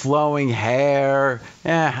 with the flowing hair.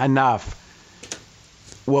 Enough.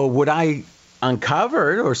 Well, what I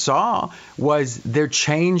uncovered or saw was they're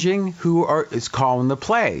changing who is calling the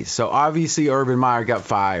plays. So obviously Urban Meyer got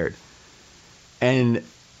fired. And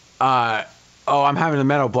I'm having a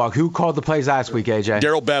mental block. Who called the plays last week, AJ?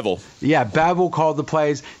 Darrell Bevell. Yeah, Bevell called the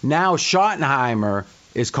plays. Now Schottenheimer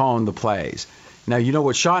is calling the plays. Now, you know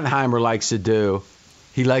what Schottenheimer likes to do?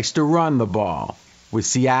 He likes to run the ball. With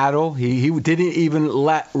Seattle, he didn't even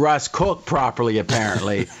let Russ cook properly,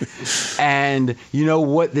 apparently. And you know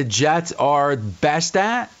what the Jets are best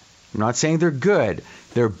at? I'm not saying they're good.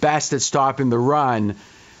 They're best at stopping the run.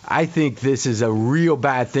 I think this is a real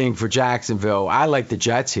bad thing for Jacksonville. I like the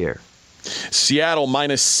Jets here. Seattle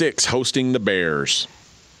 -6 hosting the Bears.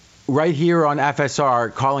 Right here on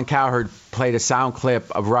FSR, Colin Cowherd played a sound clip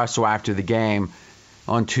of Russell after the game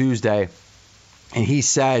on Tuesday. And he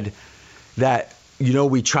said that,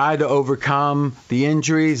 we tried to overcome the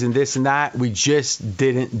injuries and this and that. We just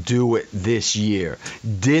didn't do it this year.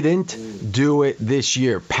 Didn't do it this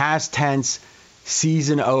year. Past tense,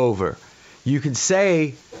 season over. You could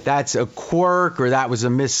say that's a quirk or that was he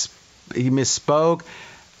misspoke.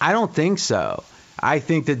 I don't think so. I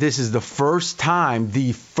think that this is the first time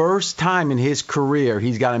in his career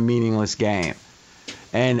he's got a meaningless game.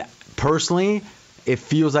 And personally, it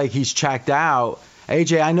feels like he's checked out.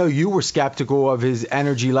 AJ, I know you were skeptical of his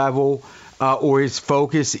energy level or his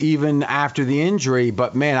focus even after the injury,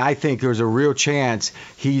 but man, I think there's a real chance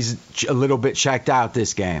he's a little bit checked out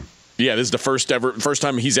this game. Yeah, this is the first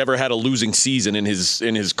time he's ever had a losing season in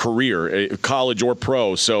his career, college or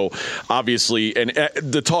pro. So obviously, and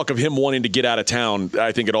the talk of him wanting to get out of town,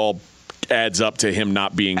 I think it all adds up to him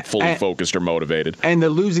not being fully focused or motivated. And the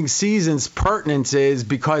losing season's pertinence is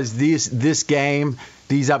because this game,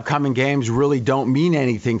 these upcoming games really don't mean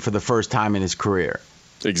anything for the first time in his career.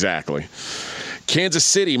 Exactly. Kansas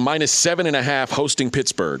City -7.5 hosting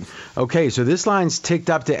Pittsburgh. Okay, so this line's ticked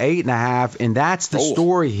up to 8.5, and that's the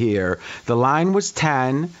story here. The line was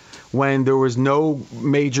 10 when there was no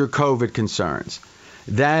major COVID concerns.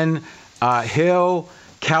 Then Hill,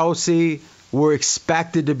 Kelsey were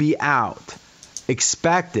expected to be out.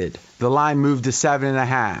 Expected. The line moved to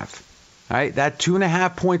 7.5. Right, that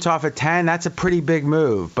 2.5 points off of 10, that's a pretty big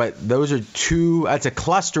move. But those are that's a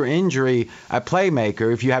cluster injury at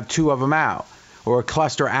playmaker if you have 2 of them out, or a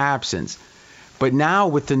cluster absence. But now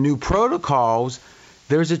with the new protocols,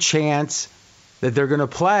 there's a chance that they're going to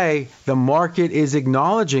play. The market is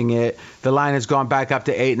acknowledging it. The line has gone back up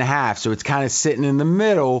to 8.5. So it's kind of sitting in the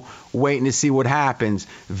middle, waiting to see what happens.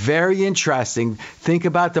 Very interesting. Think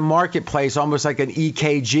about the marketplace almost like an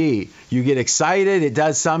EKG. You get excited, it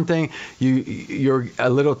does something. You're a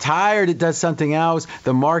little tired, it does something else.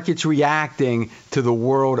 The market's reacting to the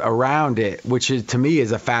world around it, which is, to me,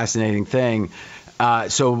 is a fascinating thing.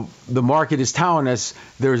 So the market is telling us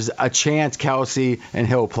there's a chance Kelsey and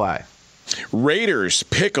Hill play. Raiders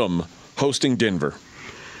pick 'em hosting Denver.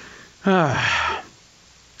 I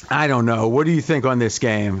don't know. What do you think on this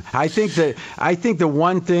game? I think the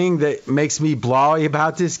one thing that makes me blowly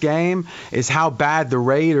about this game is how bad the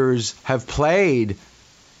Raiders have played.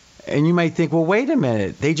 And you might think, well, wait a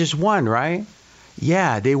minute. They just won, right?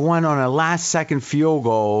 Yeah, they won on a last-second field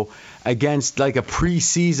goal against like a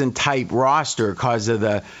preseason type roster because of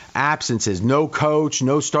the absences. No coach,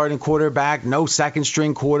 no starting quarterback, no second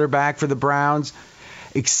string quarterback for the Browns.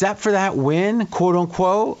 Except for that win, quote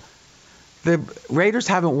unquote, the Raiders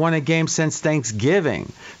haven't won a game since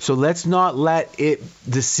Thanksgiving. So let's not let it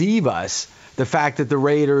deceive us, the fact that the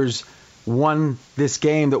Raiders won this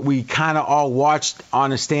game that we kind of all watched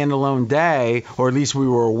on a standalone day, or at least we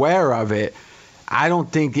were aware of it. I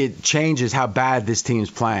don't think it changes how bad this team's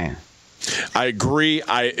playing. I agree.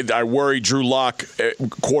 I worry Drew Lock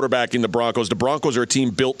quarterbacking the Broncos. The Broncos are a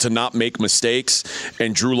team built to not make mistakes,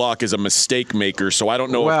 and Drew Lock is a mistake maker. So I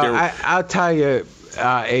don't know if they're... I'll tell you,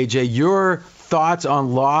 AJ, your thoughts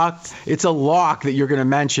on Lock, it's a lock that you're going to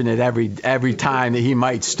mention it every time that he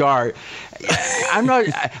might start.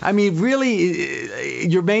 Really,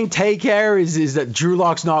 your main take here is that Drew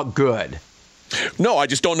Lock's not good. No, I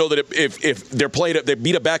just don't know that if they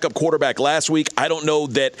beat a backup quarterback last week, I don't know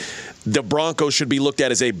that the Broncos should be looked at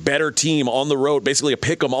as a better team on the road, basically a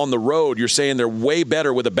pick 'em on the road. You're saying they're way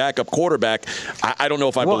better with a backup quarterback. I don't know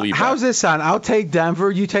if I believe that. How's this sound? I'll take Denver,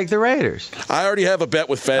 you take the Raiders. I already have a bet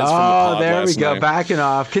with Fez from the pod there we go, night. backing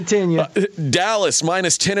off. Continue. Dallas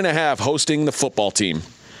minus 10.5 hosting the football team.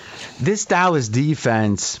 This Dallas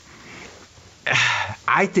defense,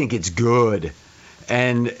 I think it's good.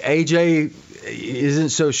 And AJ isn't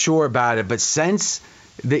so sure about it, but since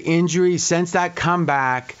the injury, since that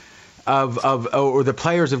comeback or the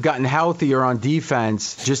players have gotten healthier on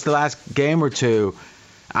defense just the last game or two,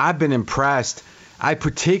 I've been impressed. I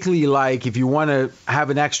particularly like, if you want to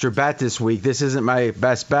have an extra bet this week, this isn't my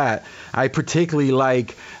best bet, I particularly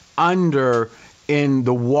like under in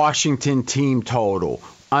the Washington team total.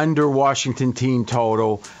 Under Washington team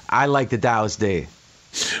total, I like the Dallas D.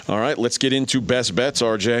 All right, let's get into best bets,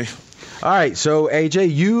 RJ. All right, so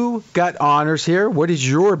AJ, you got honors here. What is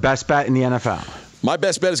your best bet in the NFL? My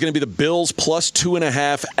best bet is going to be the Bills plus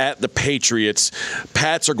 2.5 at the Patriots.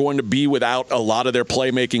 Pats are going to be without a lot of their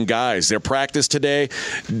playmaking guys. Their practice today,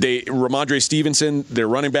 Ramondre Stevenson, their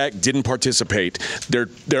running back, didn't participate.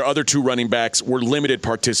 Their other 2 running backs were limited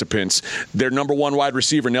participants. Their number 1 wide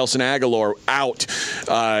receiver, Nelson Aguilar, out.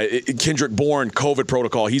 Kendrick Bourne, COVID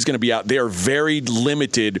protocol, he's going to be out. They are very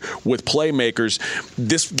limited with playmakers.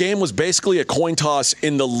 This game was basically a coin toss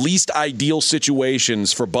in the least ideal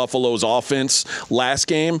situations for Buffalo's offense last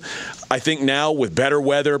game. I think now with better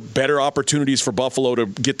weather, better opportunities for Buffalo to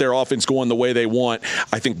get their offense going the way they want,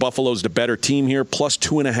 I think Buffalo's the better team here, plus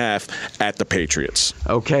 2.5 at the Patriots.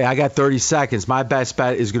 Okay, I got 30 seconds. My best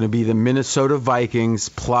bet is going to be the Minnesota Vikings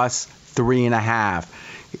plus 3.5.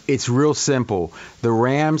 It's real simple. The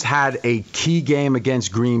Rams had a key game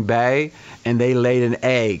against Green Bay, and they laid an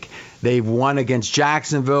egg. They've won against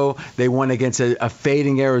Jacksonville. They won against a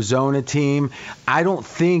fading Arizona team. I don't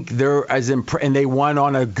think they're as and they won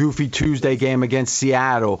on a goofy Tuesday game against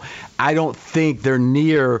Seattle. I don't think they're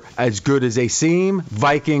near as good as they seem.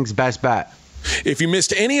 Vikings, best bet. If you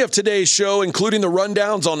missed any of today's show, including the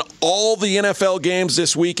rundowns on all the NFL games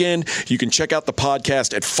this weekend, you can check out the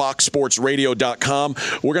podcast at foxsportsradio.com.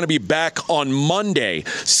 We're going to be back on Monday,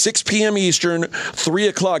 6 p.m. Eastern, 3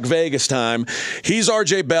 o'clock Vegas time. He's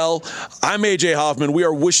RJ Bell. I'm AJ Hoffman. We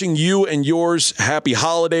are wishing you and yours happy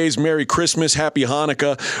holidays, Merry Christmas, Happy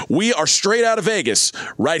Hanukkah. We are straight out of Vegas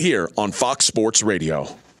right here on Fox Sports Radio.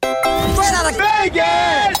 Straight out of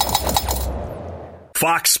Vegas!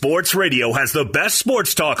 Fox Sports Radio has the best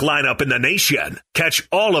sports talk lineup in the nation. Catch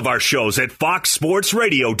all of our shows at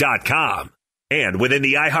foxsportsradio.com. And within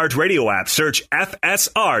the iHeartRadio app, search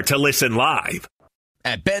FSR to listen live.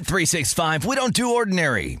 At Bet365, we don't do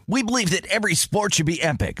ordinary. We believe that every sport should be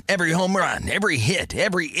epic. Every home run, every hit,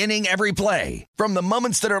 every inning, every play. From the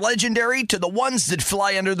moments that are legendary to the ones that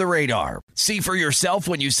fly under the radar. See for yourself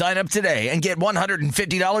when you sign up today and get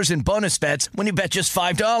 $150 in bonus bets when you bet just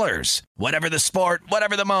 $5. Whatever the sport,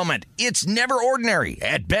 whatever the moment, it's never ordinary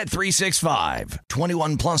at Bet365.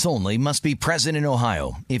 21 plus only. Must be present in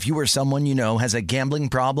Ohio. If you or someone you know has a gambling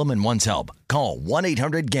problem and wants help, call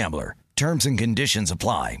 1-800-GAMBLER. Terms and conditions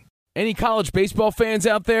apply. Any college baseball fans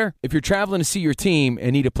out there? If you're traveling to see your team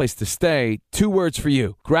and need a place to stay, 2 words for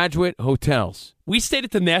you: Graduate Hotels. We stayed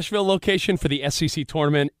at the Nashville location for the SEC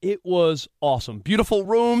tournament. It was awesome. Beautiful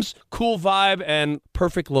rooms, cool vibe, and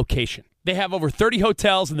perfect location. They have over 30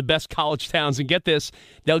 hotels in the best college towns. And get this,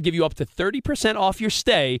 they'll give you up to 30% off your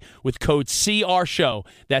stay with code CRSHOW.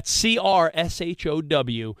 That's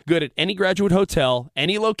CRSHOW. Good at any Graduate Hotel,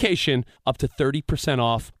 any location, up to 30%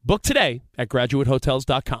 off. Book today at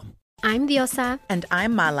graduatehotels.com. I'm Diosa. And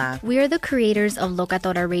I'm Mala. We are the creators of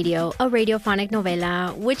Locatora Radio, a radiophonic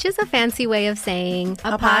novela, which is a fancy way of saying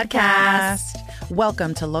a podcast.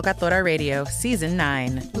 Welcome to Locatora Radio, Season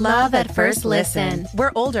 9. Love at first listen.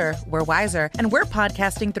 We're older, we're wiser, and we're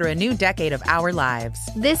podcasting through a new decade of our lives.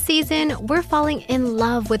 This season, we're falling in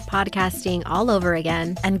love with podcasting all over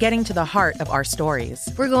again. And getting to the heart of our stories.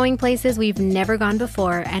 We're going places we've never gone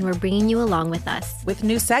before, and we're bringing you along with us. With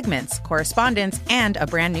new segments, correspondence, and a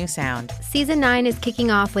brand new sound. Season 9 is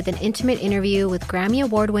kicking off with an intimate interview with Grammy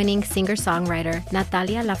Award-winning singer-songwriter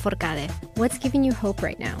Natalia Lafourcade. What's giving you hope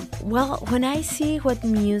right now? Well, when I see what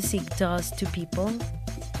music does to people,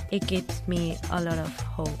 it gives me a lot of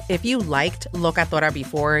hope. If you liked Locatora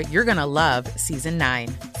before, you're going to love Season 9.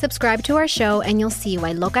 Subscribe to our show and you'll see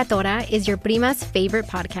why Locatora is your prima's favorite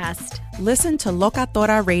podcast. Listen to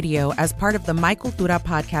Locatora Radio as part of the My Cultura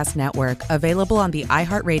Podcast Network, available on the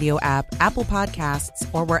iHeartRadio app, Apple Podcasts,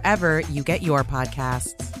 or wherever you get your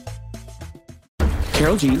podcasts.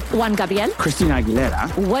 Karol G, Juan Gabriel, Christina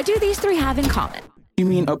Aguilera. What do these three have in common? You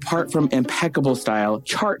mean apart from impeccable style,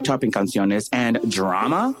 chart-topping canciones, and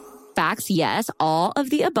drama? Facts, yes, all of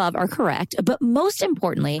the above are correct. But most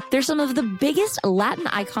importantly, they're some of the biggest Latin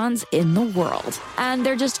icons in the world. And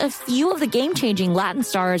they're just a few of the game-changing Latin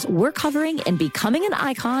stars we're covering in Becoming an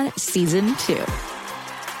Icon Season 2.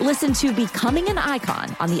 Listen to Becoming an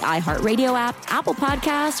Icon on the iHeartRadio app, Apple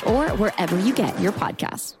Podcasts, or wherever you get your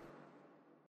podcasts.